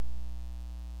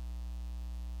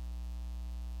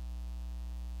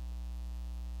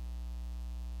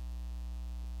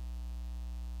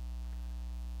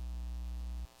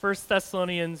1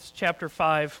 Thessalonians chapter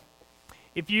 5.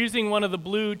 If you're using one of the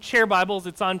blue chair Bibles,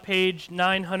 it's on page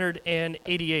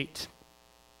 988.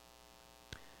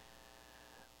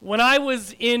 When I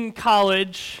was in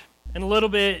college and a little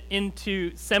bit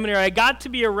into seminary, I got to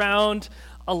be around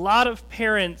a lot of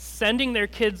parents sending their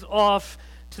kids off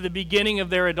to the beginning of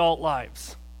their adult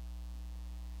lives.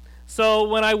 So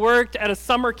when I worked at a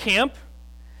summer camp,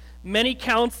 many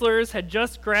counselors had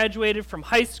just graduated from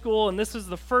high school, and this was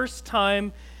the first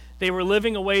time they were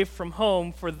living away from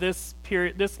home for this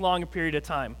long a period of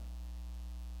time.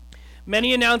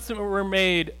 Many announcements were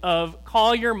made of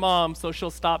call your mom so she'll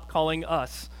stop calling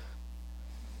us.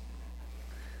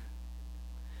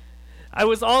 I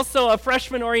was also a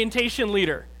freshman orientation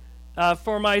leader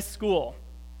for my school.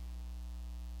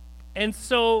 And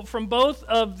so from both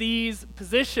of these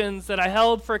positions that I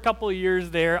held for a couple of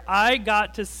years there, I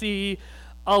got to see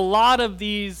a lot of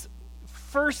these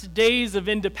first days of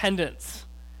independence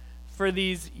for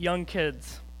these young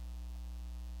kids.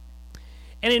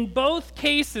 And in both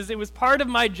cases, it was part of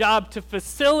my job to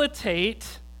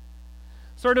facilitate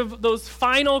sort of those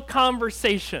final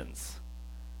conversations,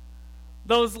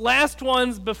 those last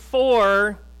ones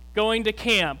before going to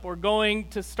camp or going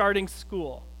to starting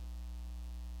school.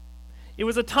 It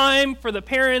was a time for the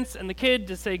parents and the kid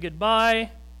to say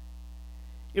goodbye.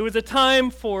 It was a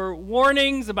time for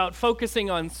warnings about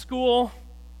focusing on school.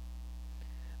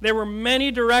 There were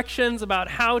many directions about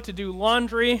how to do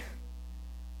laundry.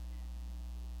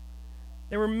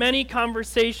 There were many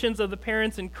conversations of the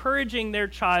parents encouraging their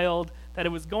child that it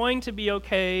was going to be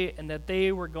okay and that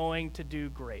they were going to do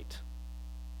great.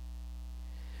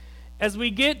 As we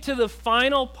get to the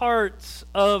final parts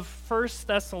of 1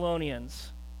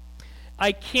 Thessalonians,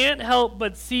 I can't help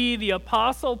but see the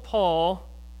Apostle Paul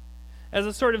as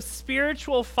a sort of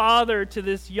spiritual father to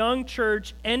this young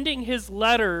church, ending his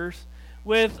letters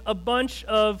with a bunch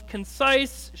of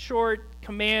concise, short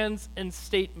commands and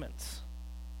statements.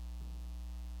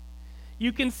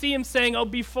 You can see him saying,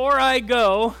 before I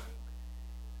go,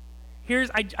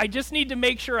 I just need to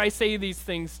make sure I say these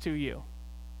things to you.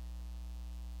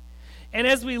 And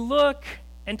as we look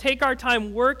and take our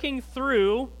time working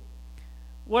through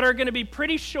what are going to be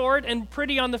pretty short and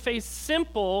pretty on the face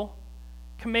simple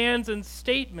commands and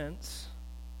statements,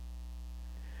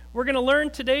 we're going to learn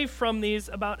today from these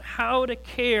about how to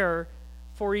care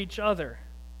for each other.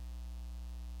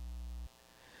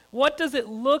 What does it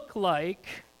look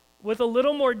like, with a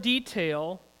little more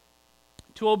detail,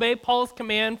 to obey Paul's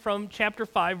command from chapter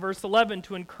 5, verse 11,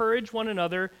 to encourage one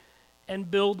another and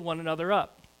build one another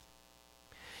up?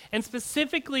 And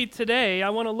specifically today,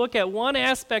 I want to look at one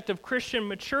aspect of Christian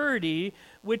maturity,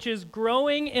 which is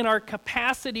growing in our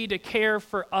capacity to care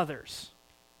for others.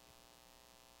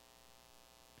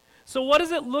 So what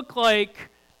does it look like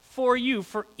for you,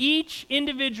 for each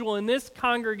individual in this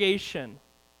congregation,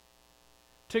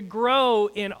 to grow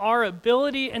in our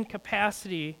ability and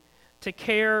capacity to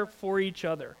care for each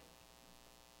other?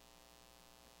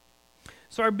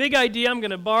 So our big idea, I'm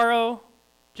going to borrow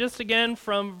just again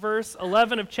from verse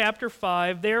 11 of chapter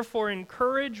 5, therefore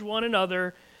encourage one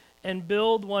another and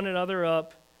build one another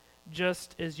up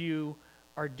just as you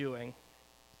are doing.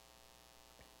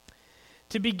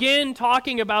 To begin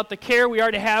talking about the care we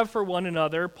are to have for one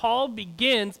another, Paul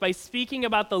begins by speaking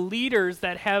about the leaders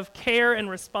that have care and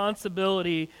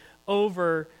responsibility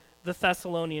over the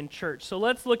Thessalonian church. So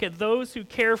let's look at those who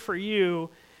care for you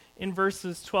in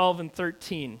verses 12 and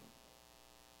 13.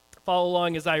 Follow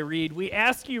along as I read. We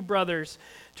ask you, brothers,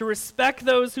 to respect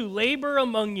those who labor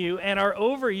among you and are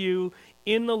over you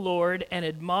in the Lord and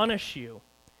admonish you,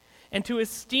 and to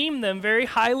esteem them very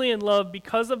highly in love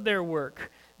because of their work.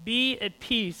 Be at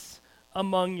peace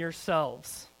among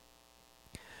yourselves.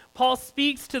 Paul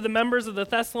speaks to the members of the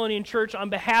Thessalonian church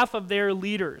on behalf of their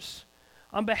leaders.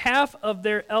 On behalf of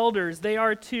their elders, they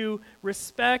are to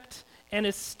respect and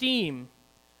esteem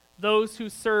those who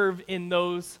serve in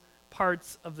those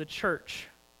parts of the church.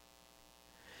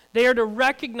 They are to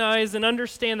recognize and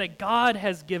understand that God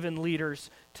has given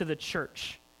leaders to the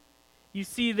church. You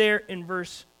see there in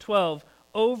verse 12,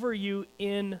 over you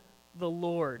in the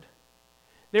Lord.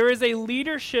 There is a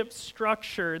leadership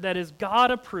structure that is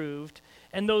God approved,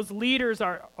 and those leaders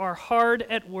are hard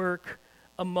at work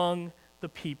among the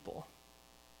people.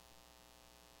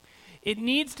 It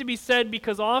needs to be said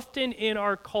because often in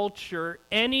our culture,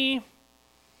 any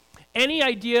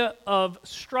idea of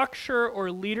structure or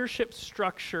leadership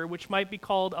structure, which might be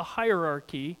called a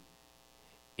hierarchy,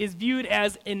 is viewed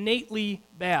as innately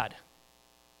bad.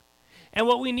 And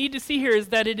what we need to see here is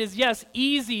that it is, yes,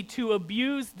 easy to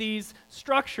abuse these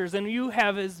structures, and you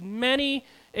have as many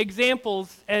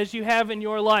examples as you have in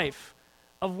your life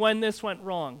of when this went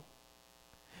wrong.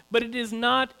 But it is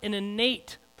not an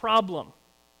innate problem,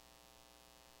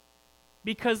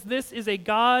 because this is a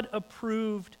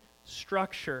God-approved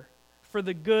structure for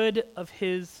the good of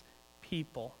his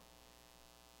people.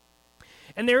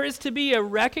 And there is to be a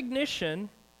recognition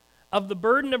of the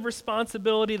burden of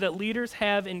responsibility that leaders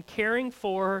have in caring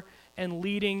for and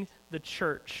leading the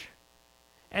church.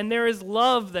 And there is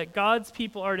love that God's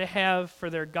people are to have for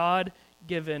their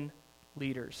God-given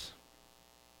leaders.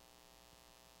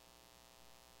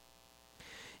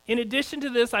 In addition to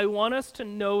this, I want us to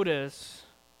notice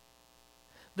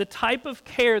the type of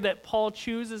care that Paul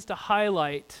chooses to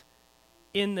highlight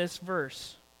in this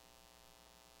verse.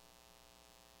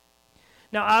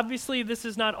 Now, obviously, this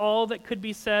is not all that could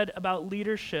be said about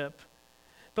leadership,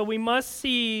 but we must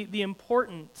see the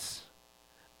importance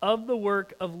of the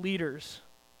work of leaders.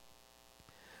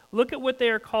 Look at what they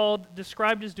are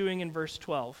described as doing in verse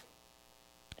 12.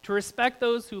 To respect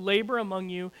those who labor among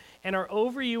you and are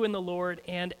over you in the Lord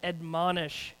and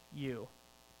admonish you.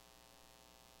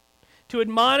 To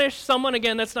admonish someone,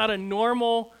 again, that's not a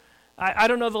normal, I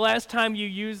don't know the last time you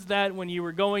used that when you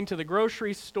were going to the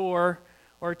grocery store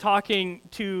or talking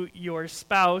to your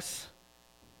spouse.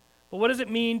 But what does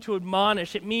it mean to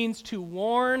admonish? It means to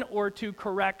warn or to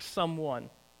correct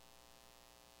someone.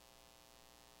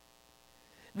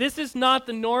 This is not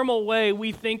the normal way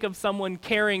we think of someone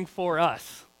caring for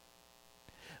us.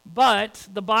 But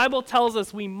the Bible tells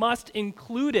us we must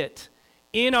include it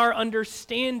in our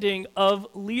understanding of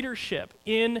leadership,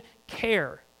 in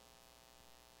care.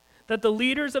 That the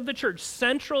leaders of the church,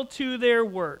 central to their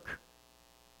work,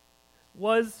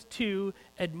 was to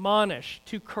admonish,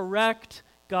 to correct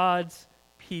God's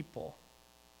people.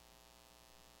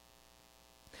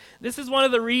 This is one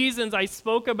of the reasons I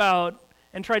spoke about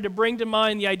and tried to bring to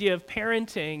mind the idea of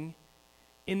parenting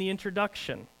in the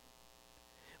introduction.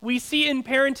 We see in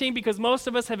parenting, because most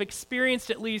of us have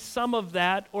experienced at least some of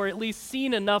that, or at least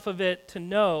seen enough of it to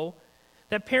know,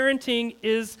 that parenting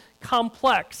is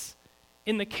complex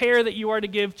in the care that you are to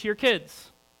give to your kids.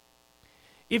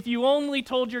 If you only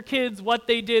told your kids what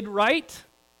they did right,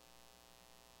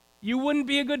 you wouldn't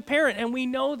be a good parent, and we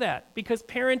know that because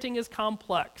parenting is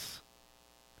complex.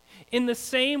 In the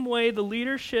same way, the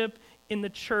leadership in the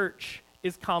church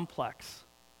is complex.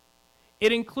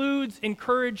 It includes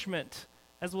encouragement,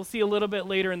 as we'll see a little bit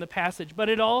later in the passage, but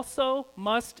it also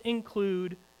must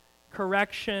include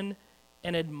correction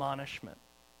and admonishment.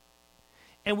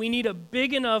 And we need a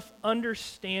big enough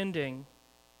understanding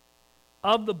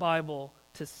of the Bible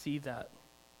to see that.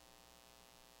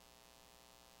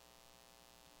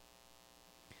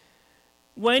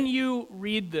 When you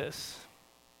read this,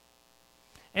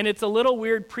 and it's a little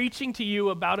weird preaching to you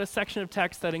about a section of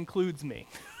text that includes me,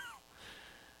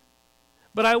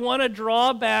 but I want to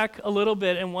draw back a little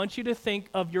bit and want you to think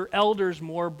of your elders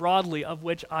more broadly, of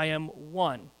which I am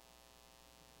one.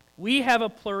 We have a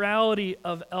plurality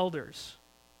of elders.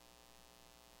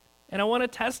 And I want to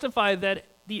testify that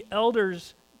the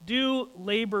elders do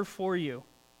labor for you.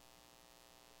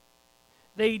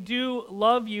 They do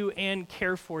love you and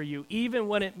care for you, even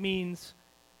when it means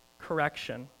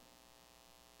correction.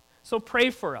 So pray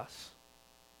for us.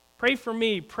 Pray for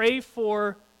me. Pray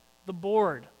for the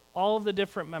board, all of the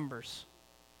different members.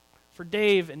 For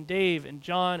Dave and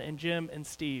John and Jim and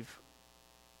Steve.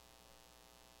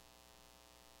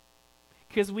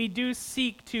 Because we do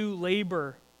seek to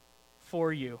labor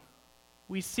for you.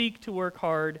 We seek to work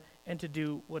hard and to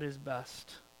do what is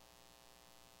best.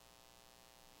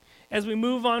 As we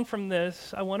move on from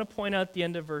this, I want to point out the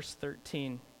end of verse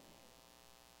 13.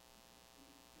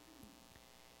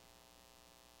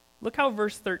 Look how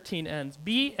verse 13 ends.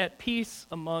 Be at peace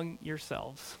among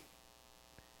yourselves.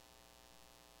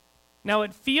 Now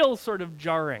it feels sort of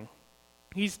jarring.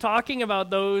 He's talking about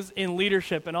those in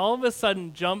leadership and all of a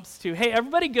sudden jumps to, hey,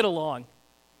 everybody get along.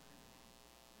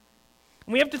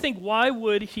 And we have to think, why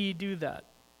would he do that?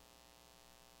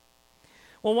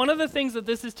 Well, one of the things that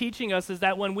this is teaching us is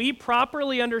that when we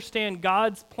properly understand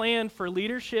God's plan for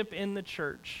leadership in the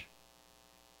church,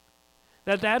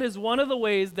 that is one of the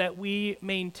ways that we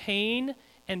maintain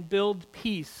and build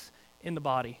peace in the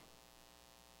body.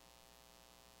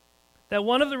 That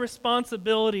one of the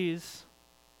responsibilities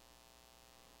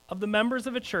of the members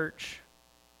of a church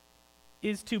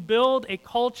is to build a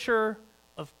culture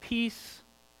of peace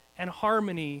and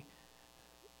harmony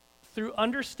through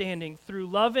understanding, through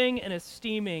loving and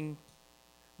esteeming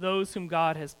those whom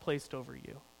God has placed over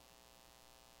you.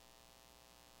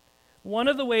 One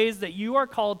of the ways that you are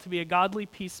called to be a godly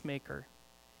peacemaker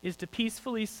is to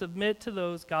peacefully submit to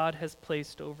those God has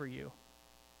placed over you.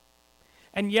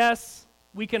 And yes,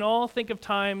 we can all think of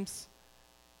times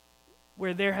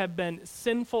where there have been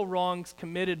sinful wrongs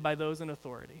committed by those in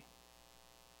authority.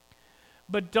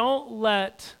 But don't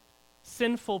let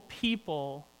sinful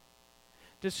people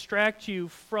distract you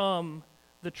from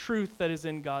the truth that is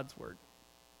in God's word.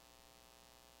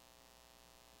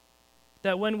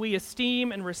 That when we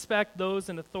esteem and respect those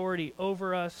in authority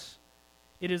over us,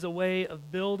 it is a way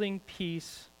of building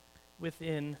peace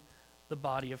within the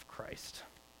body of Christ.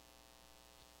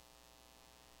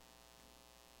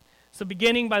 So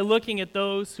beginning by looking at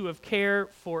those who have care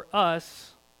for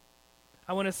us,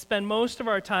 I want to spend most of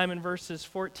our time in verses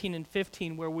 14 and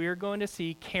 15 where we are going to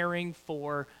see caring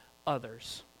for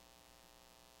others.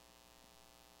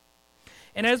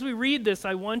 And as we read this,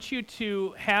 I want you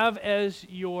to have as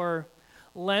your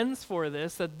lens for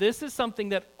this that this is something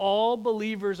that all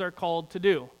believers are called to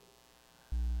do.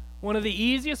 One of the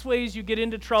easiest ways you get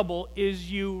into trouble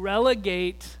is you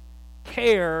relegate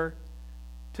care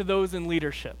to those in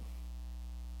leadership.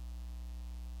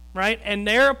 Right? And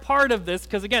they're a part of this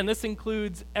because, again, this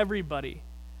includes everybody.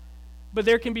 But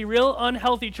there can be real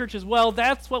unhealthy churches. Well,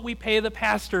 that's what we pay the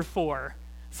pastor for.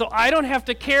 So I don't have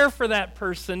to care for that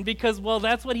person because, well,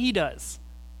 that's what he does.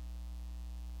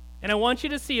 And I want you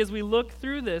to see as we look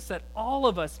through this that all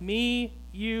of us, me,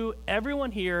 you,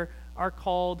 everyone here, are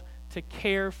called to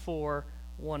care for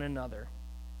one another.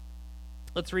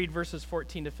 Let's read verses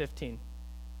 14 to 15.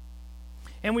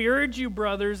 And we urge you,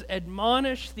 brothers,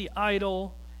 admonish the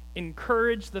idle,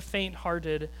 encourage the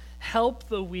faint-hearted, help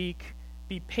the weak,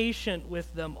 be patient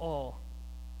with them all.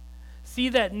 See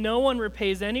that no one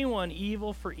repays anyone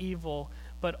evil for evil,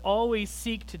 but always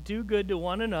seek to do good to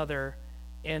one another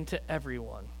and to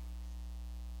everyone.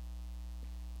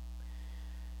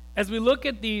 As we look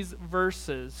at these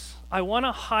verses, I want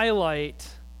to highlight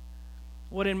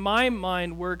what in my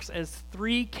mind works as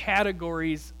three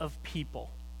categories of people.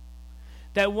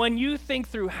 That when you think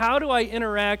through how do I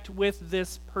interact with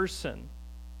this person,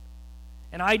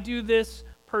 and I do this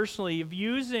personally of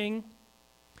using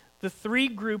the three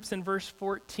groups in verse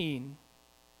 14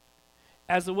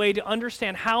 as a way to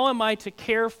understand how am I to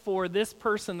care for this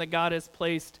person that God has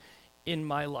placed in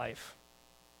my life.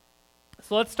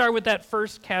 So let's start with that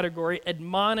first category,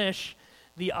 admonish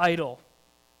the idle.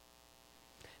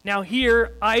 Now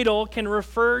here, idle can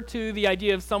refer to the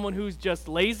idea of someone who's just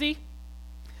lazy,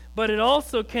 but it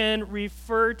also can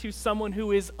refer to someone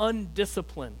who is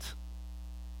undisciplined.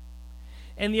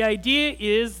 And the idea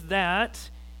is that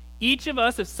each of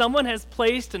us, if someone has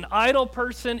placed an idle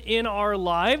person in our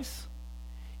lives,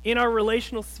 in our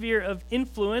relational sphere of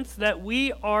influence, that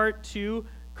we are to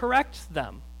correct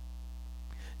them.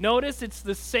 Notice it's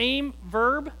the same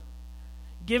verb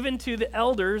given to the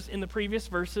elders in the previous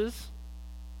verses.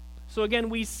 So again,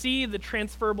 we see the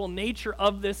transferable nature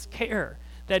of this care.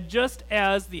 That just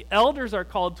as the elders are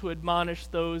called to admonish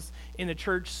those in the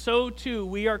church, so too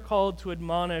we are called to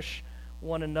admonish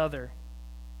one another.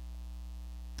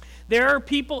 There are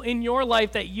people in your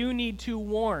life that you need to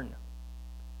warn,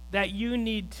 that you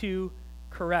need to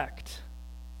correct.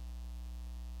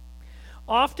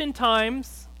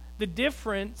 Oftentimes, the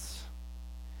difference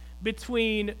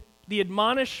between the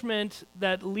admonishment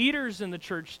that leaders in the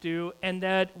church do and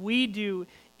that we do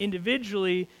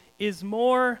individually is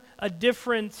more a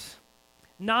difference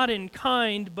not in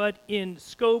kind, but in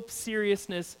scope,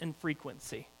 seriousness, and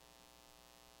frequency.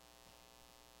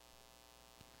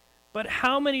 But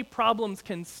how many problems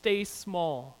can stay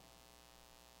small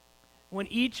when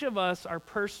each of us are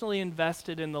personally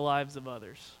invested in the lives of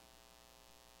others?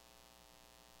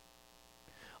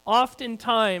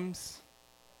 Oftentimes,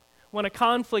 when a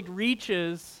conflict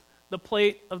reaches the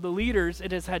plate of the leaders,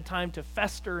 it has had time to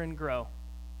fester and grow.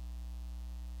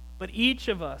 But each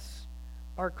of us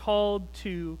are called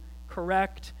to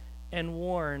correct and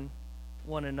warn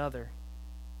one another.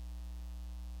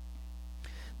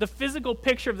 The physical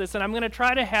picture of this, and I'm going to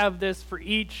try to have this for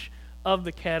each of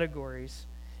the categories,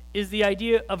 is the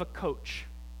idea of a coach.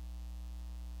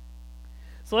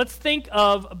 So let's think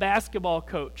of a basketball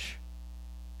coach.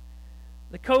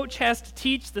 The coach has to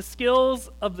teach the skills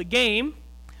of the game,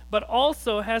 but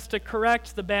also has to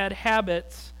correct the bad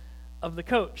habits of the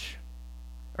coach.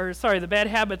 The bad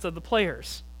habits of the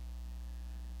players.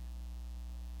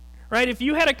 Right? If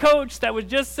you had a coach that was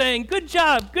just saying, good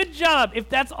job, if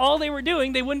that's all they were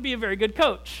doing, they wouldn't be a very good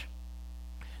coach.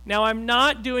 Now, I'm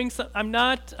not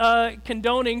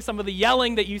condoning some of the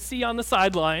yelling that you see on the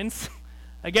sidelines.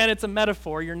 Again, it's a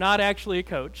metaphor. You're not actually a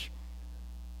coach.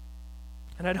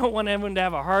 And I don't want anyone to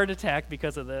have a heart attack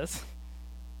because of this.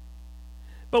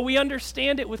 But we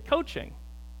understand it with coaching.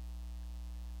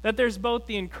 That there's both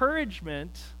the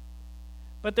encouragement,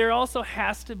 but there also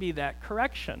has to be that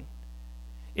correction.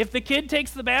 If the kid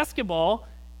takes the basketball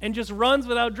and just runs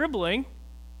without dribbling,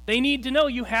 they need to know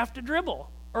you have to dribble,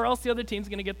 or else the other team's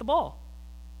going to get the ball.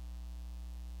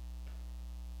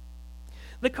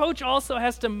 The coach also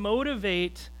has to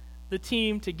motivate the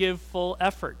team to give full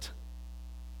effort.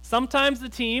 Sometimes the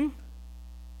team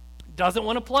doesn't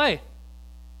want to play.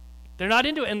 They're not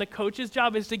into it, and the coach's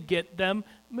job is to get them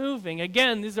moving.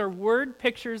 Again, these are word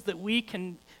pictures that we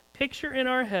can picture in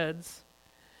our heads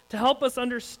to help us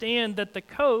understand that the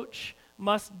coach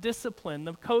must discipline,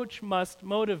 the coach must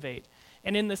motivate.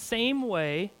 And in the same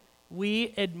way,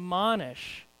 we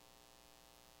admonish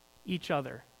each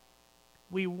other.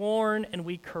 We warn and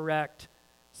we correct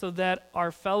so that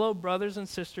our fellow brothers and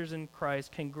sisters in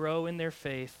Christ can grow in their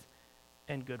faith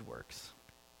and good works.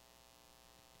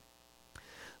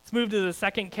 Let's move to the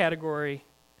second category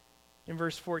in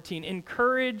verse 14.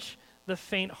 Encourage the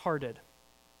faint-hearted.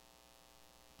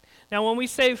 Now, when we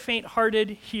say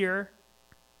faint-hearted here,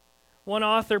 one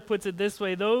author puts it this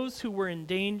way: those who were in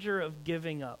danger of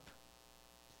giving up.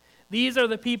 These are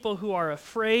the people who are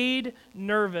afraid,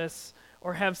 nervous,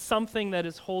 or have something that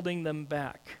is holding them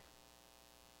back.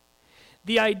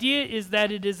 The idea is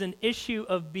that it is an issue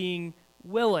of being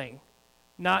willing,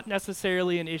 not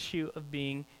necessarily an issue of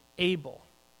being able.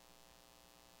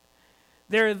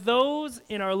 There are those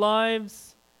in our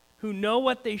lives who know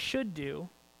what they should do,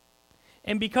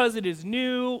 and because it is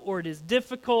new or it is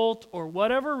difficult or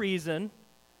whatever reason,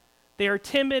 they are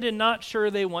timid and not sure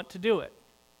they want to do it.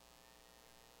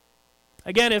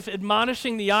 Again, if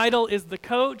admonishing the idle is the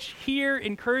coach, here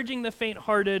encouraging the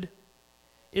faint-hearted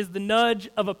is the nudge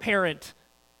of a parent,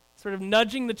 sort of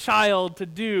nudging the child to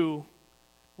do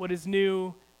what is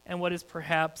new and what is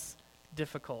perhaps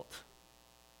difficult.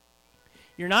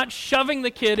 You're not shoving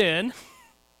the kid in.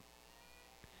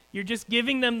 You're just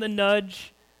giving them the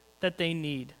nudge that they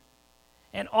need.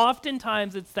 And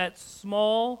oftentimes it's that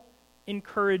small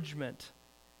encouragement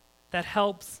that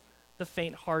helps the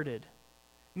faint-hearted.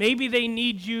 Maybe they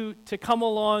need you to come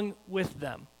along with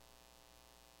them.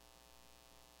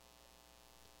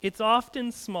 It's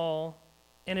often small,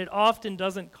 and it often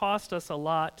doesn't cost us a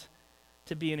lot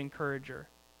to be an encourager.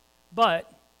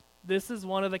 But this is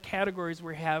one of the categories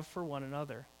we have for one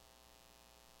another.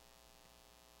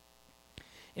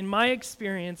 In my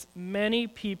experience, many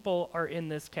people are in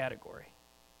this category.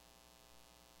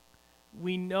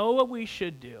 We know what we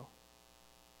should do,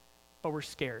 but we're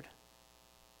scared.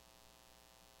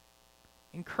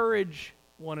 Encourage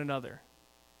one another.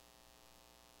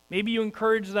 Maybe you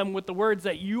encourage them with the words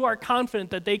that you are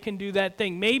confident that they can do that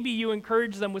thing. Maybe you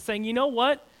encourage them with saying, you know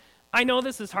what? I know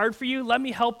this is hard for you. Let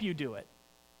me help you do it.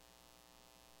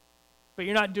 But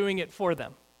you're not doing it for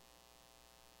them.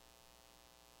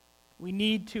 We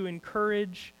need to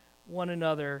encourage one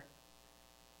another.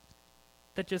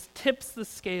 That just tips the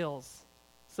scales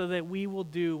so that we will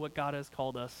do what God has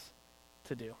called us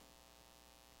to do.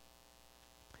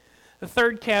 The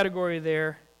third category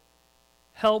there,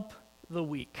 help the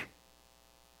weak.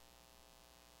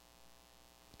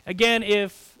 Again,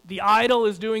 if the idle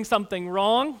is doing something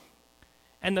wrong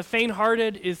and the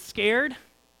faint-hearted is scared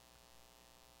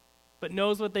but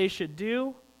knows what they should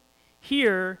do,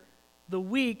 here the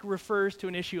weak refers to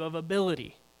an issue of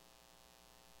ability.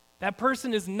 That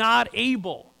person is not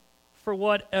able for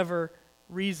whatever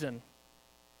reason.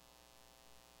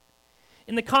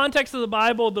 In the context of the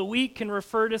Bible, the weak can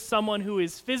refer to someone who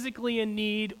is physically in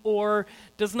need or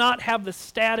does not have the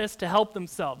status to help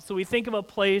themselves. So we think of a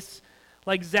place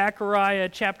like Zechariah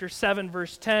chapter 7,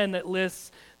 verse 10, that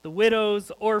lists the widows,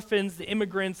 the orphans, the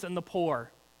immigrants, and the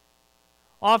poor.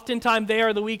 Oftentimes they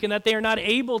are the weak in that they are not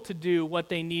able to do what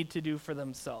they need to do for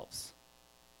themselves.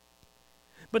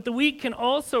 But the weak can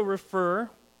also refer,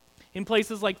 in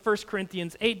places like 1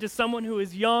 Corinthians 8, to someone who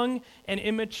is young and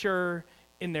immature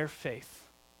in their faith.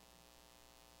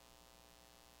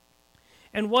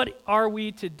 And what are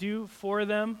we to do for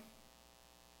them?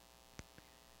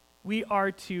 We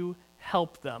are to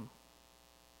help them.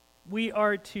 We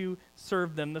are to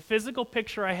serve them. The physical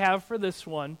picture I have for this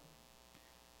one,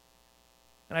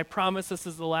 and I promise this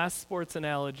is the last sports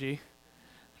analogy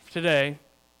today.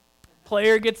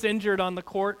 Player gets injured on the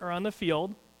court or on the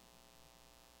field,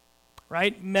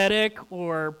 right? Medic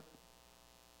or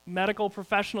medical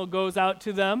professional goes out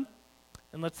to them,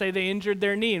 and let's say they injured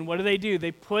their knee, and what do?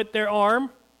 They put their arm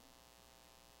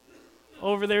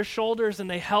over their shoulders and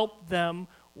they help them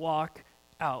walk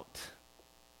out.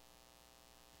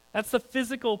 That's the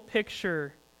physical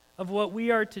picture of what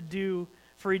we are to do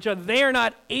for each other. They are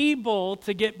not able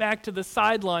to get back to the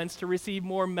sidelines to receive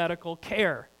more medical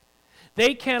care.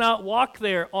 They cannot walk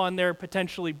there on their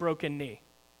potentially broken knee.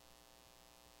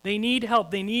 They need help.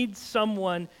 They need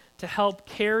someone to help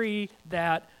carry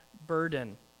that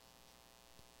burden.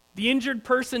 The injured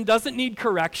person doesn't need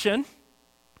correction.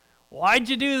 Why'd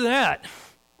you do that?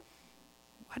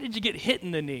 Why did you get hit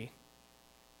in the knee?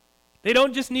 They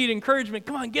don't just need encouragement.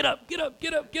 Come on, get up, get up,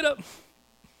 get up, get up.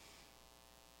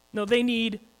 No, they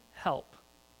need help.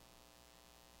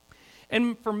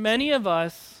 And for many of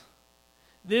us,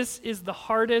 this is the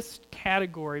hardest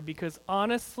category because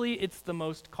honestly, it's the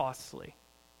most costly.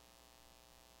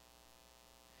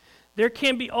 There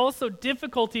can be also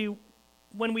difficulty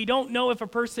when we don't know if a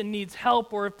person needs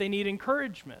help or if they need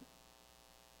encouragement.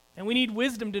 And we need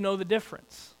wisdom to know the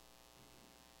difference.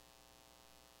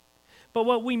 But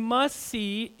what we must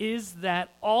see is that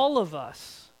all of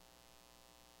us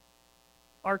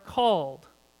are called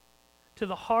to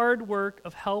the hard work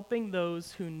of helping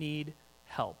those who need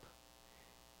help.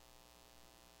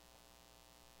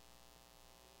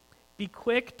 Be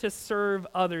quick to serve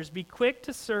others. Be quick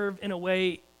to serve in a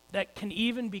way that can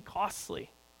even be costly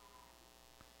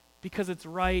because it's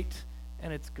right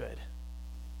and it's good.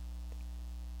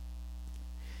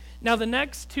 Now, the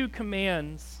next two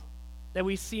commands that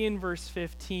we see in verse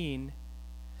 15,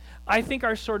 I think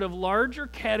are sort of larger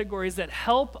categories that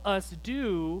help us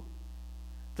do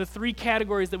the three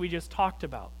categories that we just talked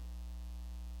about.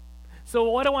 So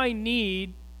what do I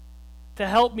need to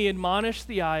help me admonish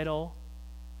the idle,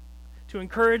 to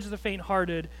encourage the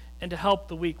faint-hearted, and to help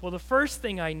the weak? Well, the first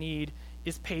thing I need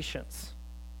is patience.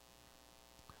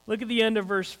 Look at the end of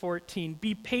verse 14.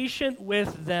 Be patient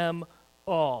with them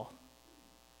all.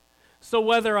 So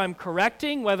whether I'm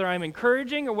correcting, whether I'm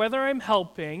encouraging, or whether I'm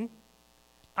helping,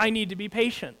 I need to be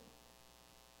patient.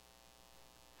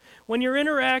 When you're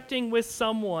interacting with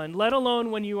someone, let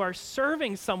alone when you are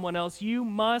serving someone else, you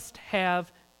must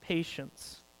have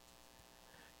patience.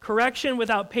 Correction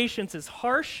without patience is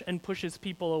harsh and pushes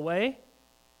people away.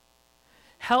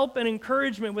 Help and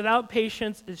encouragement without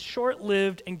patience is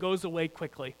short-lived and goes away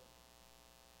quickly.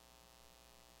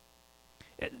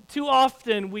 Too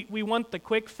often we want the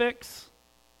quick fix,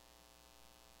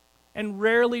 and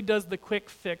rarely does the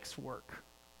quick fix work.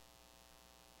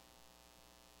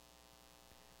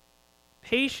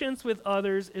 Patience with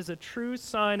others is a true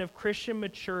sign of Christian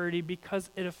maturity because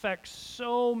it affects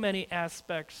so many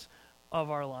aspects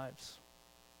of our lives.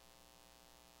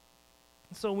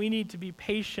 So we need to be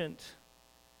patient,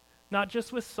 not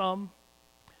just with some,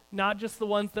 not just the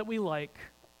ones that we like,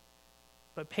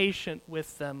 but patient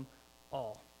with them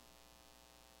all.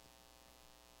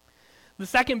 The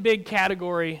second big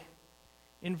category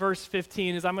in verse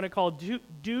 15 is I'm going to call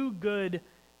do good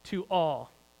to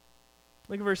all.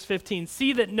 Look at verse 15.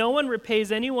 See that no one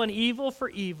repays anyone evil for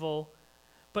evil,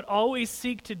 but always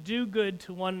seek to do good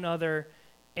to one another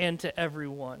and to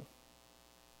everyone.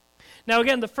 Now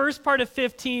again, the first part of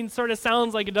 15 sort of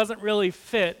sounds like it doesn't really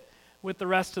fit with the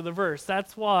rest of the verse.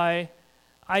 That's why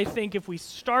I think if we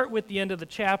start with the end of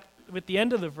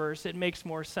the verse, it makes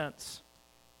more sense.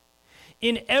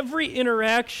 In every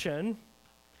interaction,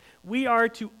 we are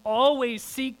to always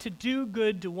seek to do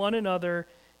good to one another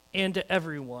and to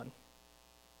everyone.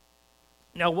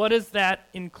 Now, what does that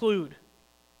include?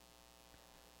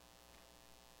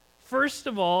 First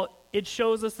of all, it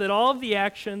shows us that all of the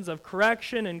actions of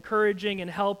correction, encouraging, and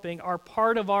helping are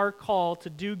part of our call to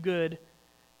do good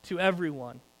to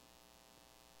everyone.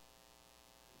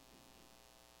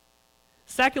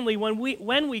 Secondly, when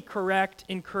we correct,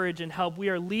 encourage, and help, we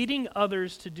are leading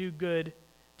others to do good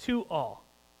to all.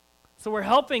 So we're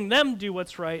helping them do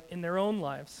what's right in their own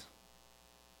lives.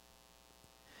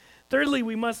 Thirdly,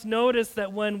 we must notice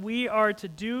that when we are to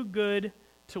do good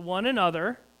to one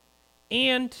another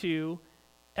and to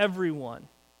everyone,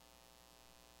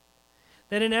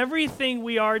 that in everything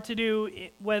we are to do,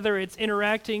 whether it's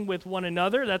interacting with one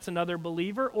another, that's another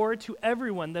believer, or to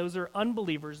everyone, those are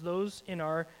unbelievers, those in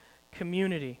our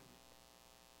community.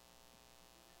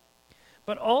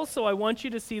 But also, I want you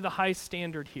to see the high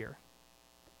standard here.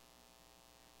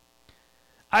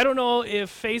 I don't know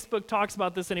if Facebook talks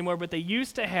about this anymore, but they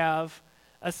used to have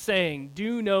a saying,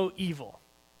 do no evil.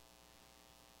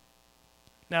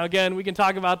 Now again, we can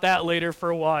talk about that later for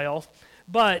a while,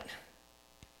 but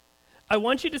I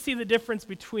want you to see the difference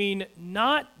between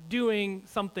not doing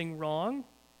something wrong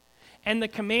and the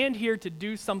command here to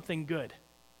do something good.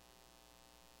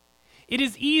 It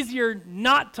is easier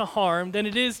not to harm than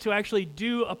it is to actually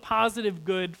do a positive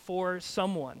good for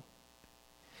someone.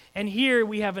 And here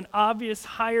we have an obvious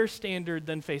higher standard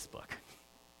than Facebook.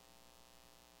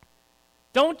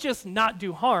 Don't just not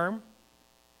do harm,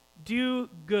 do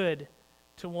good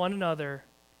to one another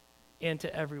and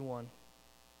to everyone.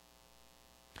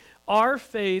 Our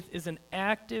faith is an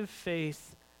active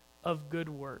faith of good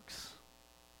works,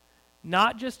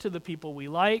 not just to the people we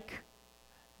like,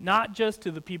 not just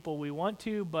to the people we want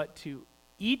to, but to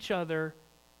each other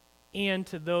and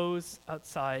to those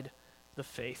outside the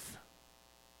faith.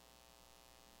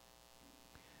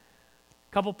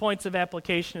 A couple points of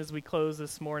application as we close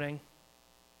this morning.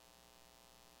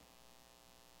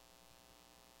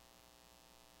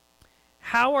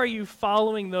 How are you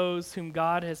following those whom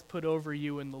God has put over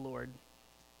you in the Lord?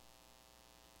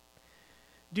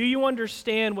 Do you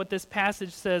understand what this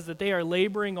passage says, that they are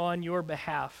laboring on your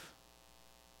behalf?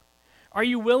 Are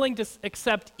you willing to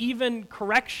accept even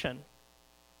correction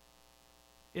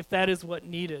if that is what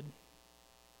needed?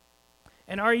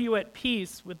 And are you at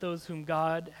peace with those whom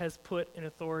God has put in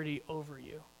authority over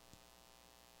you?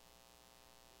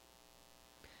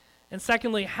 And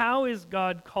secondly, how is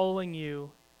God calling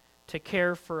you to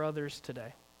care for others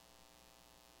today?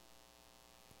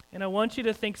 And I want you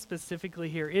to think specifically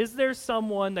here. Is there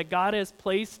someone that God has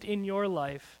placed in your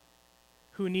life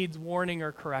who needs warning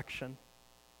or correction?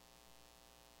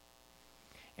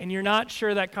 And you're not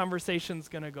sure that conversation's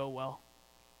going to go well.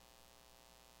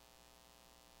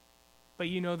 But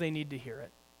you know they need to hear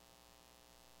it.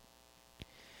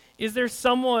 Is there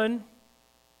someone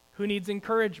who needs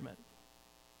encouragement?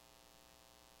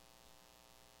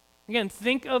 Again,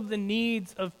 think of the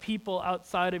needs of people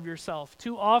outside of yourself.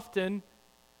 Too often,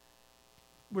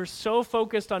 we're so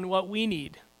focused on what we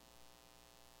need.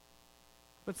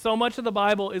 But so much of the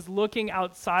Bible is looking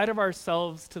outside of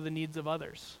ourselves to the needs of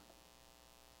others.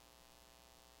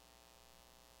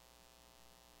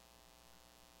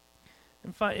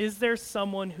 And is there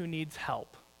someone who needs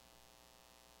help?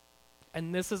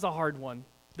 And this is a hard one.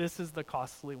 This is the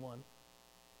costly one.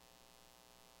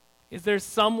 Is there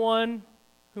someone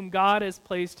whom God has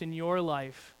placed in your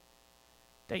life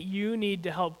that you need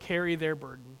to help carry their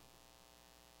burden,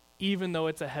 even though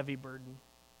it's a heavy burden?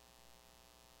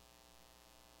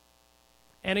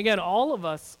 And again, all of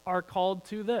us are called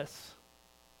to this.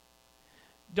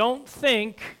 Don't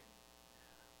think,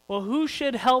 well, who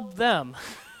should help them?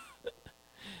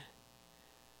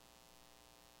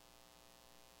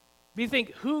 You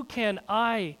think, who can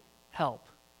I help?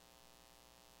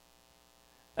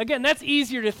 Again, that's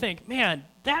easier to think, man,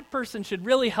 that person should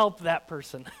really help that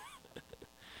person.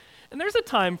 And there's a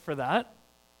time for that.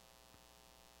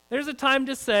 There's a time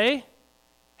to say,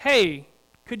 hey,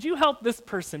 could you help this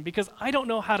person because I don't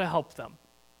know how to help them?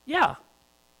 Yeah.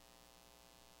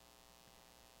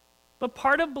 But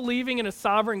part of believing in a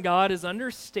sovereign God is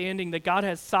understanding that God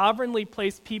has sovereignly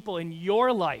placed people in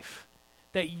your life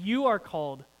that you are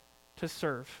called to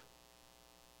serve.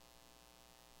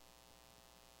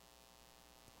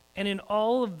 And in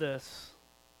all of this,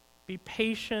 be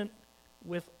patient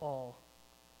with all.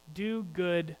 Do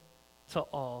good to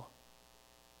all.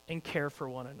 And care for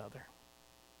one another.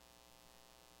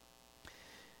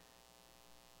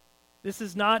 This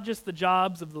is not just the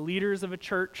jobs of the leaders of a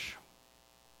church.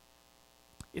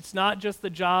 It's not just the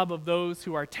job of those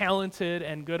who are talented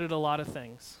and good at a lot of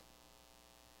things.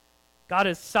 God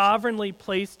has sovereignly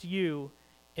placed you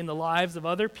in the lives of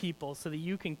other people so that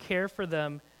you can care for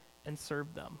them and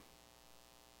serve them.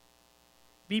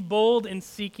 Be bold in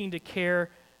seeking to care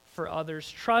for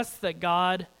others. Trust that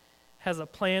God has a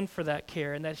plan for that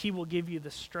care and that He will give you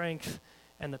the strength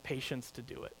and the patience to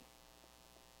do it.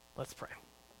 Let's pray.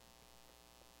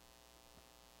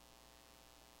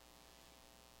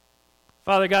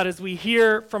 Father God, as we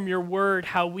hear from your word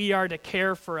how we are to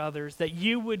care for others, that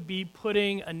you would be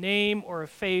putting a name or a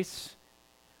face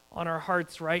on our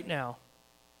hearts right now.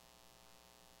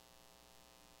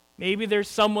 Maybe there's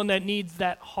someone that needs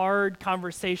that hard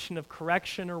conversation of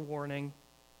correction or warning.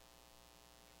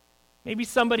 Maybe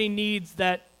somebody needs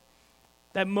that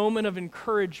moment of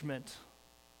encouragement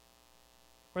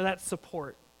or that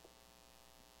support.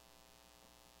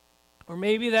 Or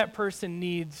maybe that person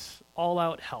needs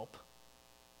all-out help.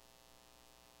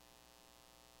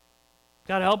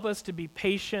 God, help us to be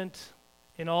patient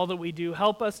in all that we do.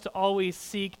 Help us to always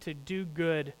seek to do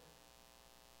good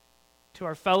to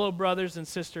our fellow brothers and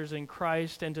sisters in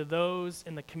Christ and to those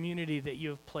in the community that you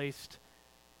have placed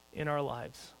in our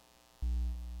lives.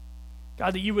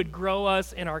 God, that you would grow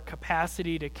us in our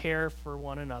capacity to care for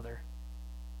one another.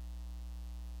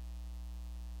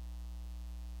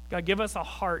 God, give us a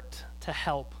heart to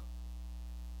help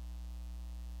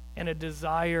and a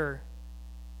desire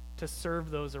to serve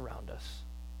those around us.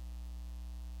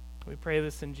 We pray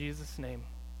this in Jesus' name.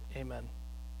 Amen.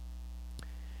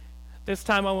 This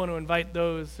time I want to invite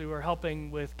those who are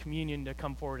helping with communion to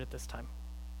come forward at this time.